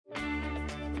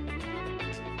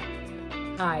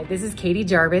Hi, this is Katie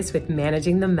Jarvis with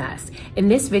Managing the Mess. In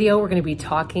this video, we're going to be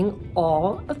talking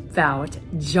all about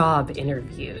job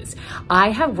interviews.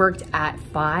 I have worked at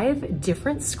 5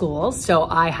 different schools, so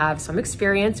I have some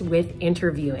experience with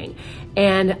interviewing,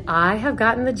 and I have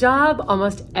gotten the job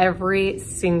almost every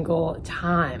single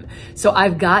time. So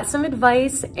I've got some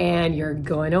advice, and you're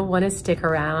going to want to stick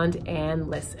around and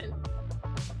listen.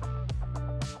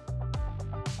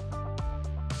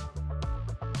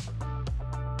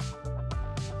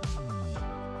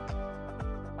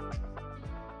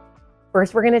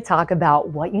 First, we're going to talk about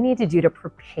what you need to do to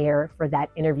prepare for that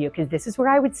interview, because this is where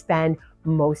I would spend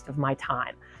most of my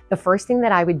time. The first thing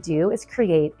that I would do is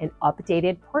create an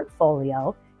updated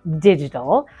portfolio,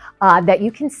 digital, that you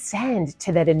can send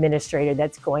to that administrator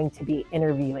that's going to be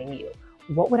interviewing you.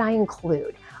 What would I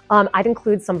include? I'd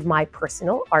include some of my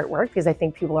personal artwork, because I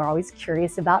think people are always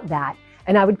curious about that.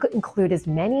 And I would include as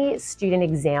many student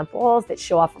examples that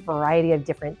show off a variety of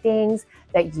different things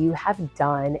that you have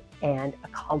done and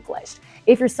accomplished.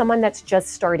 If you're someone that's just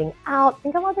starting out,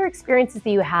 think of other experiences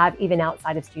that you have even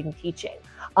outside of student teaching.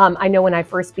 I know when I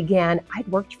first began, I'd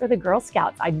worked for the Girl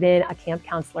Scouts. I'd been a camp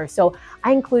counselor. So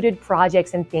I included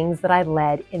projects and things that I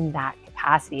led in that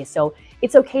capacity. So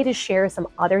it's okay to share some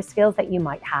other skills that you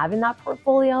might have in that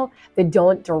portfolio that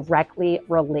don't directly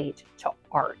relate to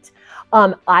art.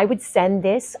 I would send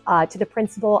this to the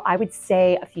principal, I would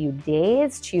say a few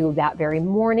days to that very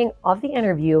morning of the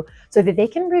interview, so that they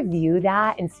can review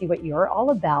that and see what you're all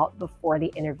about before the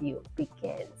interview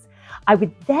begins. I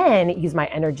would then use my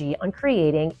energy on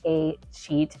creating a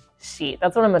cheat sheet.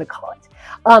 That's what I'm going to call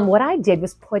it. What I did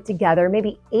was put together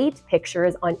maybe 8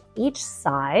 pictures on each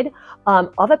side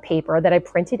of a paper that I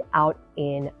printed out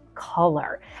in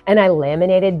color. And I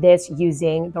laminated this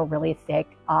using the really thick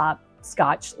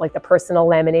Scotch, like the personal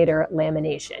laminator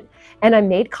lamination. And I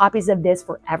made copies of this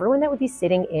for everyone that would be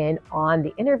sitting in on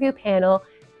the interview panel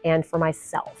and for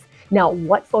myself. Now,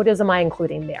 what photos am I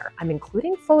including there? I'm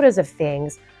including photos of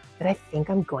things that I think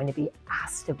I'm going to be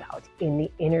asked about in the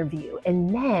interview.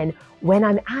 And then when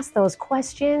I'm asked those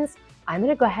questions, I'm going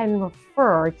to go ahead and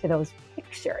refer to those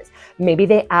pictures. Maybe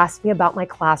they asked me about my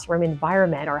classroom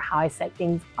environment or how I set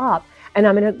things up, and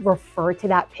I'm going to refer to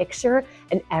that picture,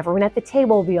 and everyone at the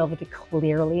table will be able to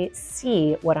clearly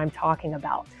see what I'm talking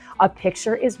about. A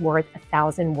picture is worth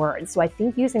 1,000 words. So I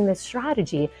think using this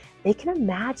strategy, they can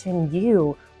imagine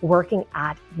you working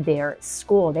at their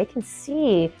school. They can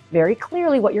see very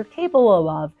clearly what you're capable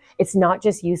of. It's not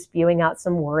just you spewing out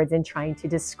some words and trying to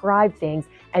describe things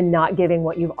and not giving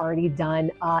what you've already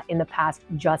done in the past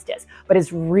justice, but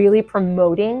it's really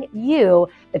promoting you,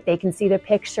 that they can see the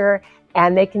picture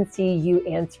and they can see you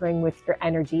answering with your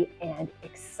energy and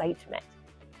excitement.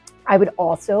 I would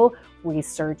also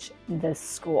research the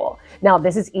school. Now,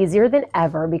 this is easier than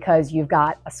ever because you've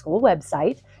got a school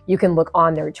website. You can look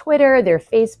on their Twitter, their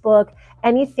Facebook,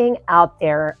 anything out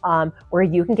there where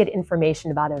you can get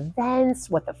information about events,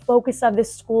 what the focus of the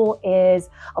school is.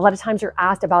 A lot of times you're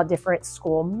asked about different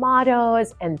school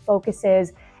mottos and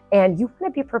focuses, and you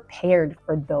want to be prepared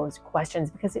for those questions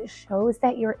because it shows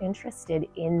that you're interested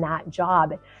in that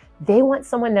job. They want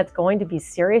someone that's going to be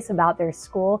serious about their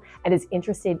school and is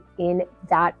interested in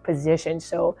that position.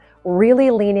 So really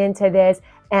lean into this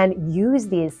and use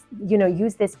this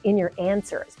in your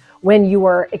answers. When you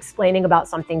are explaining about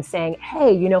something, saying,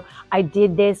 hey, I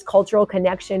did this cultural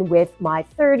connection with my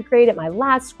 3rd grade at my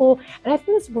last school, and I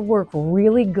think this would work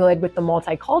really good with the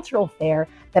multicultural fair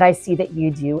that I see that you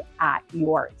do at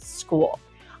your school.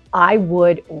 I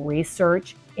would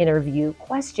research interview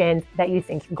questions that you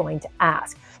think you're going to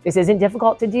ask. This isn't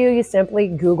difficult to do. You simply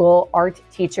Google art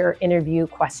teacher interview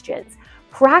questions.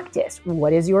 Practice.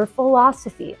 What is your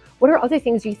philosophy? What are other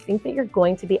things you think that you're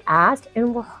going to be asked,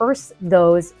 and rehearse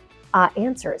those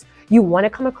answers. You want to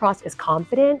come across as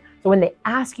confident, so when they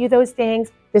ask you those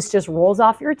things, this just rolls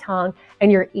off your tongue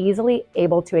and you're easily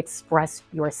able to express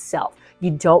yourself.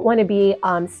 You don't want to be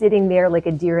sitting there like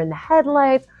a deer in the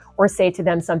headlights, or say to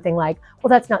them something like, well,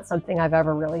 that's not something I've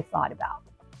ever really thought about.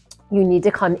 You need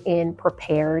to come in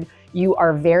prepared. You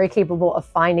are very capable of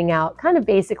finding out kind of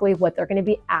basically what they're going to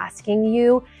be asking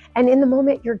you. And in the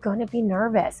moment, you're going to be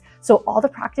nervous. So all the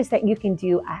practice that you can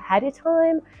do ahead of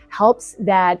time helps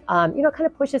that, kind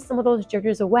of pushes some of those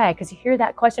jitters away, because you hear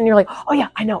that question, you're like, oh yeah,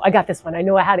 I know, I got this one. I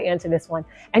know how to answer this one.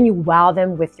 And you wow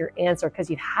them with your answer because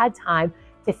you've had time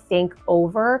to think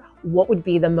over what would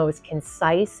be the most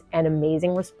concise and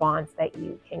amazing response that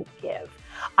you can give.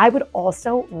 I would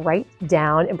also write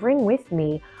down and bring with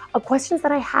me questions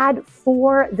that I had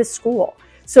for the school.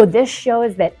 So this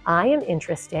shows that I am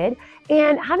interested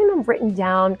And having them written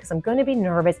down, because I'm going to be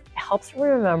nervous, helps me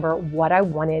remember what I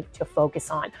wanted to focus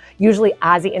on. Usually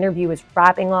as the interview is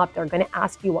wrapping up, they're going to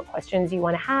ask you what questions you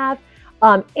want to have.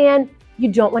 And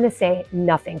you don't want to say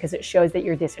nothing because it shows that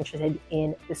you're disinterested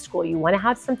in the school. You want to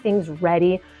have some things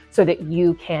ready so that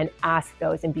you can ask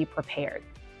those and be prepared.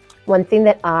 One thing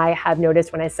that I have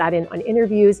noticed when I sat in on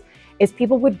interviews is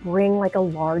people would bring like a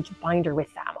large binder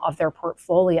with them of their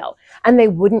portfolio, and they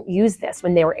wouldn't use this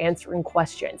when they were answering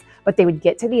questions, but they would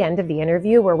get to the end of the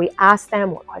interview where we asked them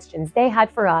what questions they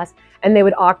had for us, and they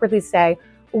would awkwardly say,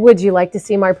 "Would you like to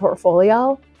see my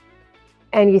portfolio?"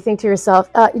 And you think to yourself,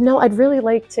 no, I'd really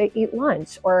like to eat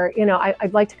lunch, or,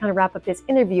 I'd like to kind of wrap up this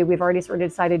interview. We've already sort of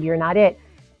decided you're not it.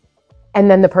 And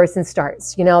then the person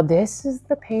starts, this is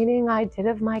the painting I did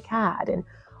of my cat. And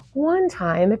one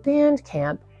time at band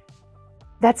camp,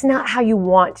 that's not how you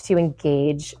want to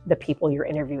engage the people you're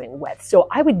interviewing with. So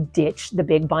I would ditch the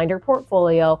big binder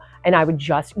portfolio and I would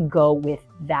just go with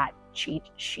that cheat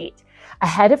sheet.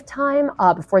 Ahead of time,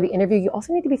 before the interview, you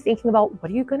also need to be thinking about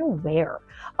what are you going to wear.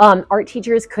 Art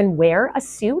teachers can wear a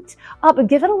suit, but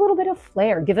give it a little bit of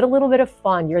flair, give it a little bit of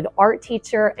fun. You're the art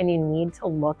teacher and you need to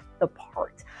look the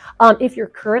part. If you're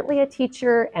currently a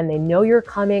teacher and they know you're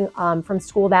coming from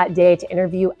school that day to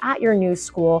interview at your new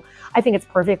school, I think it's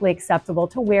perfectly acceptable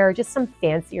to wear just some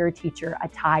fancier teacher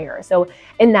attire. So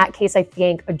in that case, I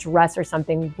think a dress or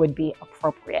something would be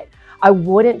appropriate. I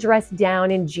wouldn't dress down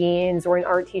in jeans or an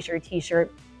art teacher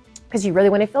t-shirt because you really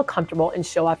want to feel comfortable and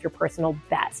show off your personal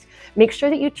best. Make sure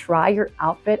that you try your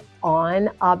outfit on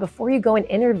before you go and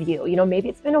interview. Maybe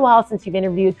it's been a while since you've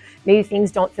interviewed. Maybe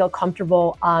things don't feel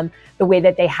comfortable the way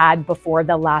that they had before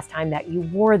the last time that you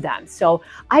wore them. So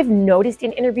I've noticed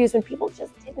in interviews when people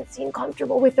just didn't seem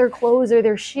comfortable with their clothes or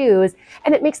their shoes,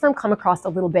 and it makes them come across a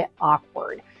little bit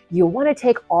awkward. You want to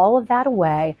take all of that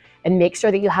away and make sure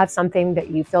that you have something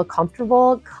that you feel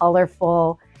comfortable,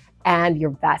 colorful, and your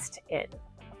best in.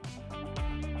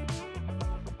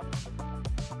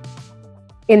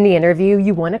 In the interview,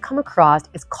 you want to come across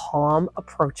as calm,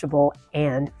 approachable,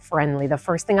 and friendly. The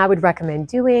first thing I would recommend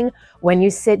doing when you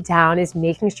sit down is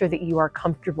making sure that you are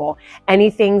comfortable. Any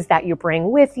things that you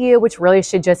bring with you, which really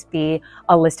should just be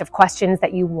a list of questions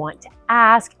that you want to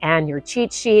ask and your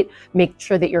cheat sheet, make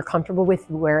sure that you're comfortable with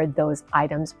where those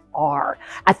items are.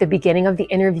 At the beginning of the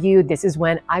interview, this is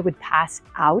when I would pass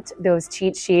out those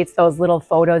cheat sheets, those little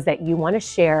photos that you want to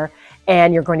share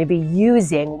and you're going to be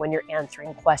using when you're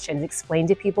answering questions. Explain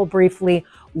to people briefly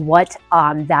what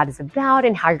that is about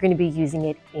and how you're going to be using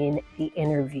it in the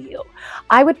interview.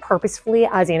 I would purposefully,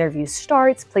 as the interview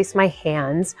starts, place my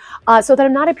hands so that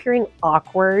I'm not appearing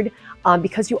awkward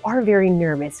because you are very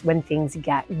nervous when things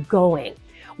get going.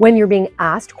 When you're being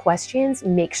asked questions,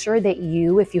 make sure that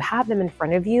you, if you have them in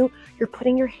front of you, you're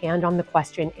putting your hand on the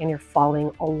question and you're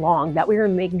following along. That way you're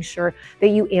making sure that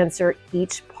you answer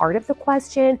each part of the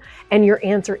question and your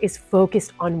answer is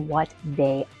focused on what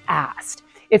they asked.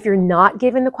 If you're not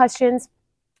given the questions,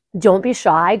 don't be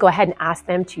shy. Go ahead and ask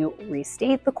them to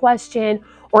restate the question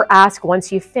or ask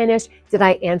once you've finished, did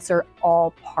I answer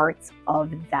all parts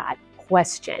of that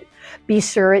question? Be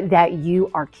sure that you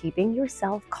are keeping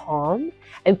yourself calm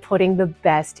and putting the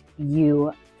best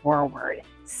you forward.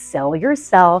 Sell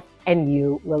yourself and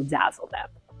you will dazzle them.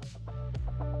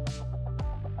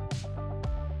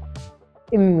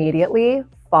 Immediately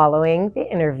following the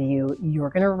interview, you're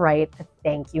going to write a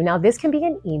thank you. Now, this can be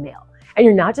an email. And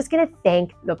you're not just going to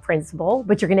thank the principal,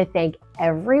 but you're going to thank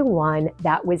everyone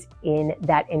that was in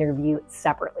that interview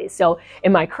separately. So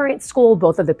in my current school,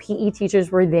 both of the PE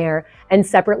teachers were there, and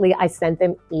separately, I sent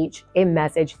them each a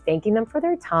message thanking them for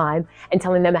their time and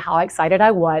telling them how excited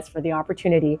I was for the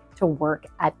opportunity to work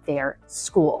at their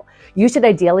school. You should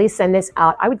ideally send this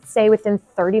out, I would say, within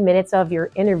 30 minutes of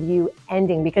your interview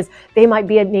ending, because they might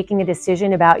be making a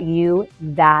decision about you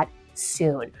that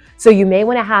soon. So you may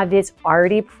want to have this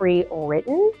already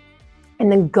pre-written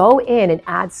and then go in and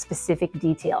add specific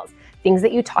details, things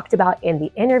that you talked about in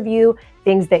the interview,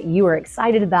 things that you were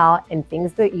excited about, and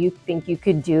things that you think you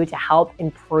could do to help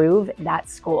improve that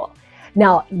school.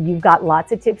 Now, you've got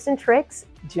lots of tips and tricks.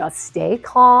 Just stay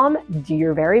calm, do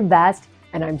your very best,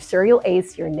 and I'm sure you'll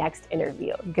ace your next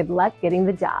interview. Good luck getting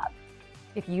the job.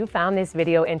 If you found this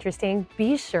video interesting,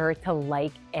 be sure to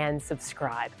like and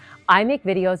subscribe. I make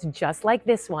videos just like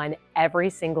this one every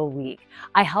single week.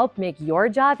 I help make your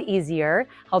job easier,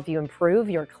 help you improve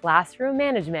your classroom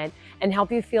management, and help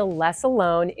you feel less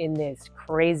alone in this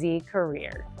crazy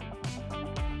career.